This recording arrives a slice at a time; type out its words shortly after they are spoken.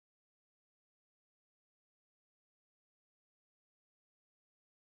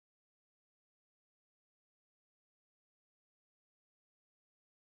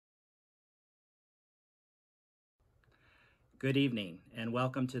Good evening, and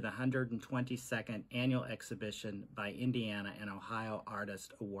welcome to the 122nd Annual Exhibition by Indiana and Ohio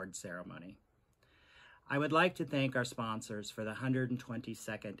Artist Award Ceremony. I would like to thank our sponsors for the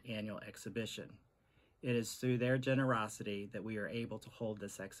 122nd Annual Exhibition. It is through their generosity that we are able to hold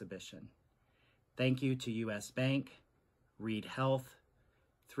this exhibition. Thank you to U.S. Bank, Reed Health,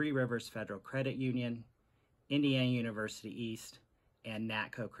 Three Rivers Federal Credit Union, Indiana University East, and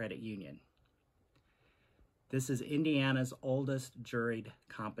NATCO Credit Union. This is Indiana's oldest juried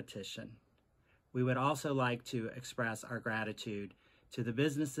competition. We would also like to express our gratitude to the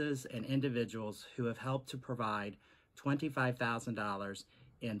businesses and individuals who have helped to provide $25,000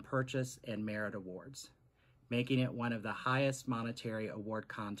 in purchase and merit awards, making it one of the highest monetary award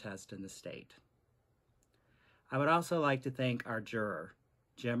contests in the state. I would also like to thank our juror,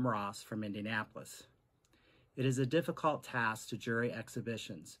 Jim Ross from Indianapolis. It is a difficult task to jury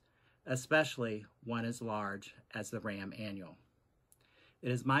exhibitions, especially one as large as the Ram Annual.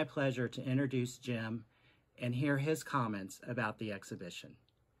 It is my pleasure to introduce Jim and hear his comments about the exhibition.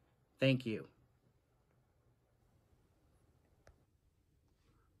 Thank you.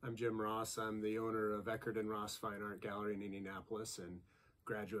 I'm Jim Ross. I'm the owner of Eckerd & Ross Fine Art Gallery in Indianapolis and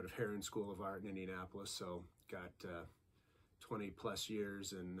graduate of Heron School of Art in Indianapolis, so got 20 plus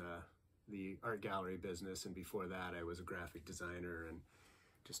years in the art gallery business, and before that I was a graphic designer and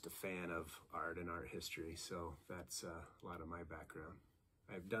just a fan of art and art history, so that's a lot of my background.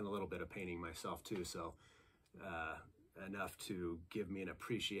 I've done a little bit of painting myself too, so enough to give me an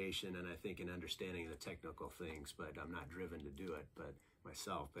appreciation and I think an understanding of the technical things, but I'm not driven to do it but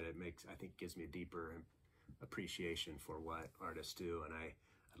it makes, I think, gives me a deeper appreciation for what artists do. And I'd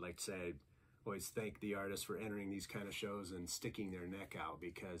like to say I always thank the artists for entering these kind of shows and sticking their neck out,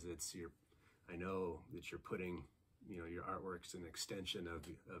 because I know that you're putting, your artwork's an extension of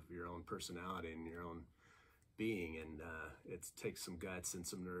your own personality and your own being, and it takes some guts and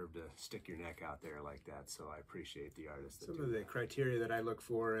some nerve to stick your neck out there like that, so I appreciate the artists. Some of the criteria that I look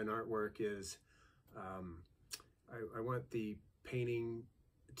for in artwork is I want the painting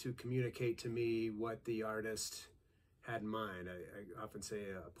to communicate to me what the artist had in mind. I often say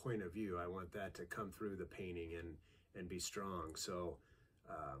a point of view. I want that to come through the painting and be strong. So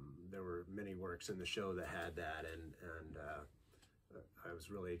there were many works in the show that had that, and I was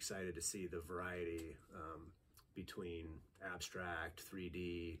really excited to see the variety between abstract,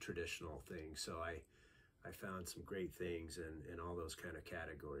 3D, traditional things. So I found some great things in all those kind of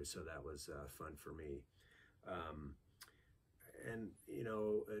categories, so that was fun for me. And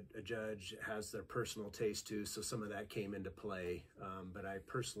a judge has their personal taste too, so some of that came into play, but I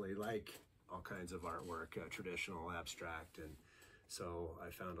personally like all kinds of artwork, traditional, abstract, and so I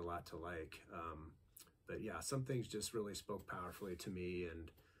found a lot to like. But yeah, some things just really spoke powerfully to me,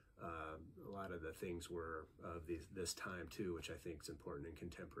 and a lot of the things were of this time too, which I think is important in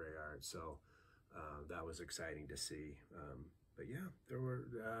contemporary art. So that was exciting to see. But yeah, there were,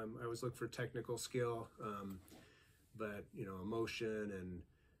 I always look for technical skill, but emotion and,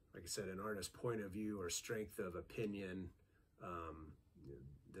 like I said, an artist's point of view or strength of opinion,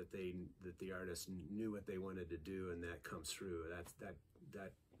 that the artist knew what they wanted to do, and that comes through.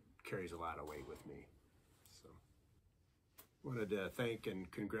 That carries a lot of weight with me. So wanted to thank and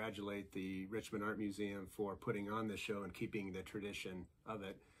congratulate the Richmond Art Museum for putting on this show and keeping the tradition of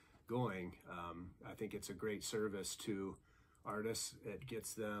it going. I think it's a great service to artists. It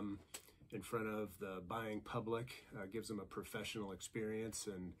gets them in front of the buying public, gives them a professional experience,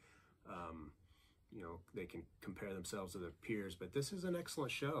 and they can compare themselves to their peers. But this is an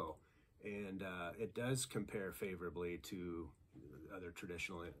excellent show, and it does compare favorably to other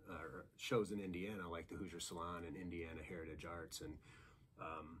traditional shows in Indiana, like the Hoosier Salon and Indiana Heritage Arts. And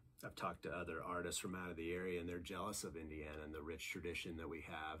I've talked to other artists from out of the area, and they're jealous of Indiana and the rich tradition that we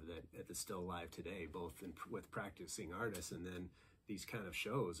have that is still alive today, both with practicing artists and then these kind of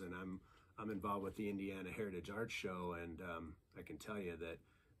shows. And I'm involved with the Indiana Heritage Arts Show, and I can tell you that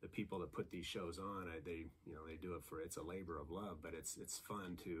the people that put these shows on, they do it it's a labor of love, but it's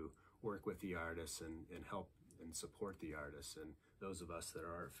fun to work with the artists and help and support the artists. And those of us that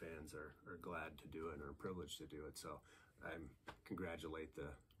are art fans are glad to do it and are privileged to do it. So I congratulate the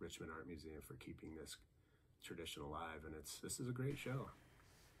Richmond Art Museum for keeping this tradition alive, and this is a great show.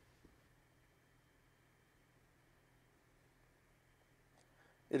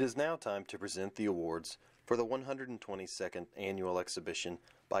 It is now time to present the awards for the 122nd Annual Exhibition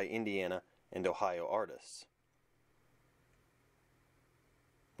by Indiana and Ohio artists.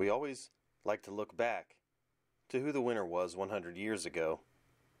 We always like to look back to who the winner was 100 years ago.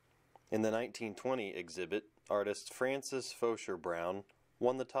 In the 1920 exhibit, artist Francis Fosher Brown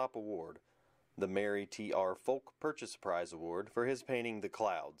won the top award the Mary T.R. Folk Purchase Prize Award for his painting The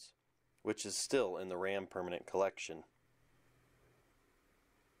Clouds, which is still in the RAM Permanent Collection.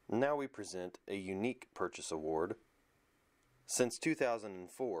 Now we present a unique purchase award. Since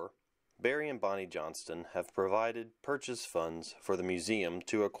 2004, Barry and Bonnie Johnston have provided purchase funds for the museum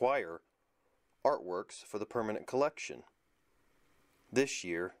to acquire artworks for the permanent collection. This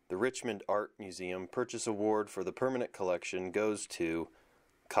year, the Richmond Art Museum Purchase Award for the permanent collection goes to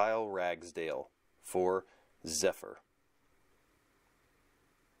Kyle Ragsdale for Zephyr.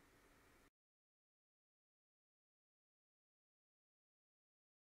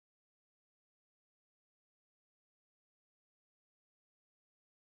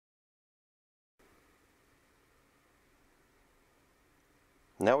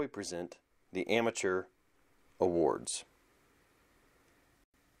 Now we present the Amateur Awards.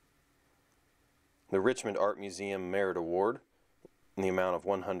 The Richmond Art Museum Merit Award, in the amount of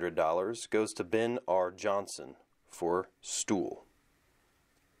 $100, goes to Ben R. Johnson for Stool.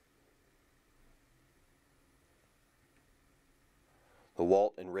 The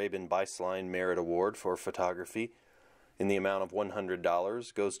Walt and Rabin Beislein Merit Award for Photography, in the amount of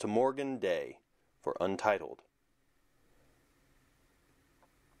 $100, goes to Morgan Day for Untitled.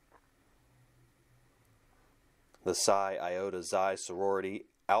 The Psi Iota Xi Sorority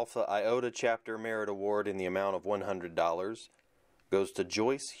Alpha Iota Chapter Merit Award in the amount of $100 goes to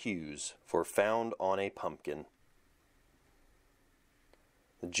Joyce Hughes for Found on a Pumpkin.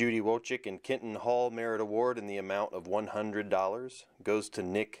 The Judy Wojcik and Kenton Hall Merit Award in the amount of $100 goes to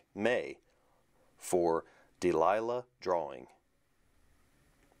Nick May for Delilah Drawing.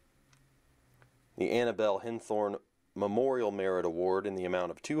 The Annabelle Hinthorn Memorial Merit Award in the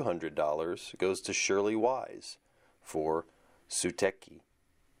amount of $200 goes to Shirley Wise for Suteki.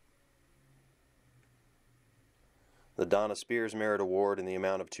 The Donna Spears Merit Award in the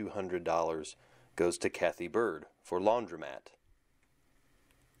amount of $200 goes to Kathy Bird for Laundromat.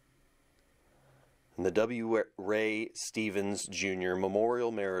 And the W. Ray Stevens Jr.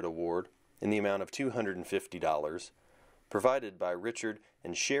 Memorial Merit Award in the amount of $250, provided by Richard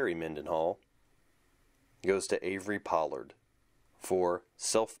and Sherry Mendenhall, goes to Avery Pollard for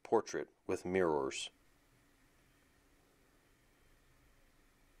Self-Portrait with Mirrors.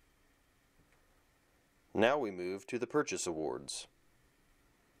 Now we move to the Purchase Awards.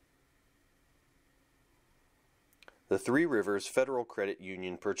 The Three Rivers Federal Credit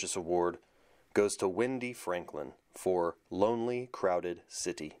Union Purchase Award goes to Wendy Franklin for Lonely Crowded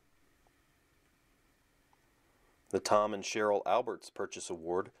City. The Tom and Cheryl Alberts Purchase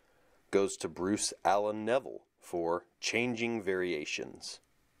Award goes to Bruce Allen Neville for Changing Variations.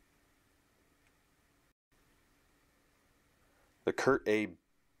 The Kurt A.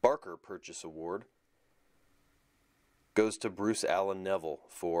 Barker Purchase Award goes to Bruce Allen Neville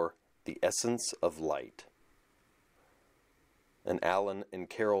for The Essence of Light. An Alan and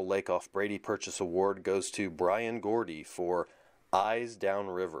Carol Lakoff Brady Purchase Award goes to Brian Gordy for Eyes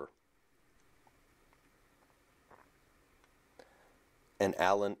Downriver. An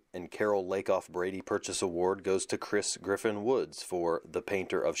Alan and Carol Lakoff Brady Purchase Award goes to Chris Griffin Woods for The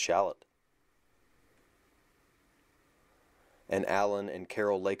Painter of Shallot. An Alan and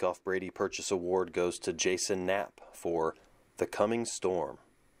Carol Lakoff Brady Purchase Award goes to Jason Knapp for The Coming Storm.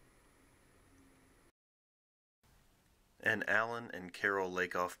 An Alan and Carol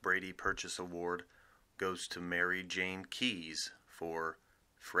Lakoff Brady Purchase Award goes to Mary Jane Keyes for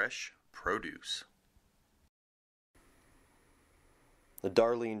Fresh Produce. The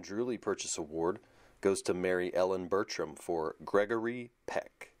Darlene Drewley Purchase Award goes to Mary Ellen Bertram for Gregory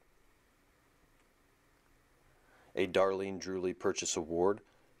Peck. A Darlene Drewley Purchase Award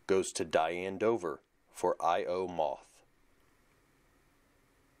goes to Diane Dover for I.O. Moth.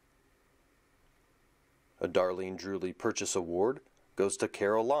 A Darlene Drewley Purchase Award goes to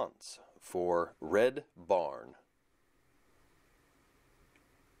Carol Lantz for Red Barn.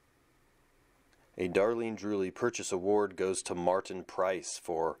 A Darlene Drewley Purchase Award goes to Martin Price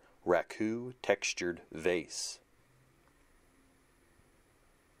for Raku Textured Vase.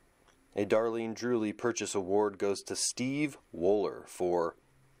 A Darlene Drewley Purchase Award goes to Steve Wohler for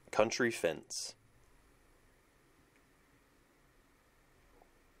Country Fence.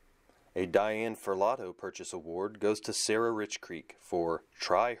 A Diane Ferlato Purchase Award goes to Sarah Richcreek for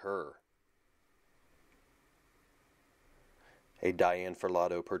Try Her. A Diane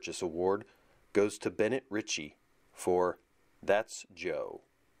Ferlato Purchase Award goes to Bennett Ritchie for That's Joe.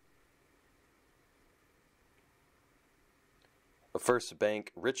 A First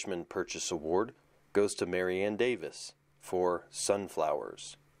Bank Richmond Purchase Award goes to Marianne Davis for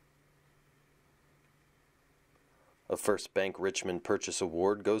Sunflowers. A First Bank Richmond Purchase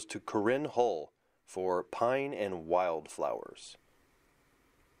Award goes to Corinne Hull for Pine and Wildflowers.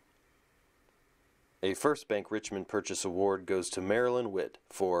 A First Bank Richmond Purchase Award goes to Marilyn Witt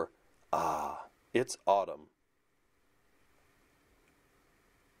for Ah, It's Autumn.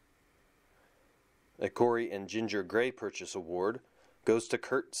 A Corey and Ginger Gray Purchase Award goes to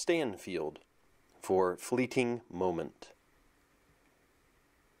Kurt Stanfield for Fleeting Moment.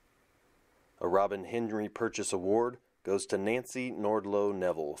 A Robin Henry Purchase Award goes to Nancy Nordlow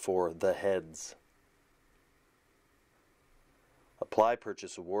Neville for The Heads. A Ply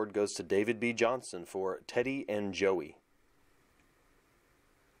Purchase Award goes to David B. Johnson for Teddy and Joey.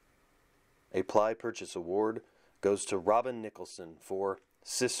 A Ply Purchase Award goes to Robin Nicholson for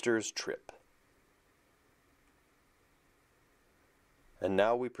Sister's Trip. And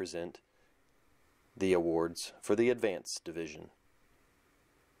now we present the awards for the Advanced Division.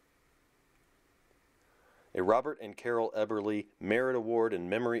 A Robert and Carol Eberly Merit Award in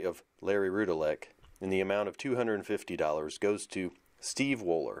memory of Larry Rudelek in the amount of $250 goes to Steve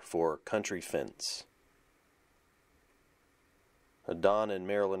Wohler for Country Fence. A Don and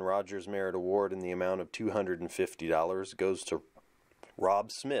Marilyn Rogers Merit Award in the amount of $250 goes to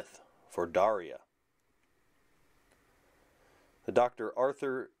Rob Smith for Daria. The Dr.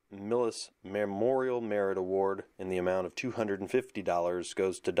 Arthur Millis Memorial Merit Award in the amount of $250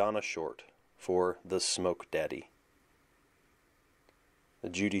 goes to Donna Short for The Smoke Daddy. The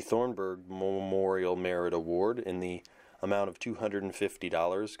Judy Thornburg Memorial Merit Award in the amount of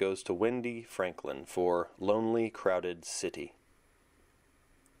 $250 goes to Wendy Franklin for Lonely Crowded City.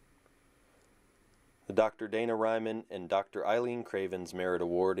 The Dr. Dana Ryman and Dr. Eileen Craven's Merit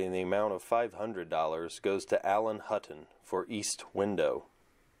Award in the amount of $500 goes to Alan Hutton for East Window.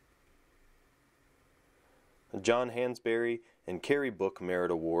 The John Hansberry and Carrie Book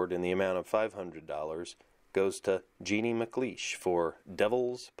Merit Award in the amount of $500 goes to Jeannie McLeish for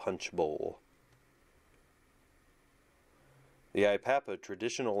Devil's Punch Bowl. The IPAPA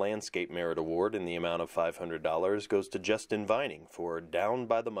Traditional Landscape Merit Award in the amount of $500 goes to Justin Vining for Down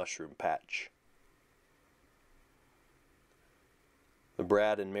by the Mushroom Patch. The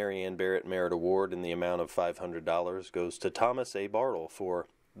Brad and Marianne Barrett Merit Award in the amount of $500 goes to Thomas A. Bartle for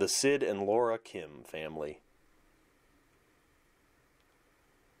The Sid and Laura Kim Family.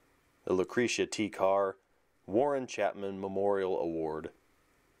 The Lucretia T. Carr Warren Chapman Memorial Award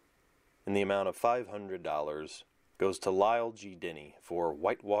in the amount of $500 goes to Lyle G. Denny for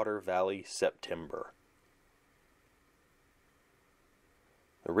Whitewater Valley September.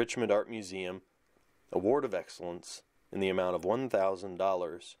 The Richmond Art Museum Award of Excellence in the amount of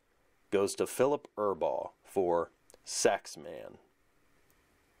 $1,000 goes to Philip Urbaugh for Saxman.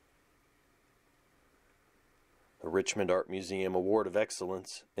 The Richmond Art Museum Award of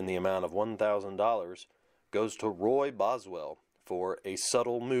Excellence in the amount of $1,000 goes to Roy Boswell for A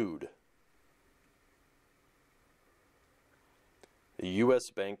Subtle Mood. The U.S.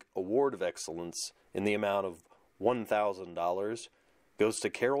 Bank Award of Excellence in the amount of $1,000 goes to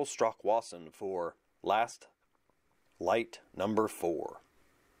Carol Strock-Wasson for Last Light Number 4.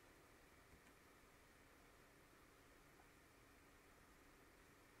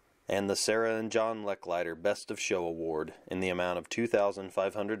 And the Sarah and John Lecklider Best of Show Award in the amount of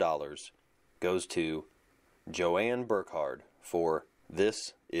 $2,500 goes to Joanne Burkhard for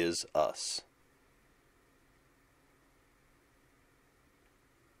This Is Us.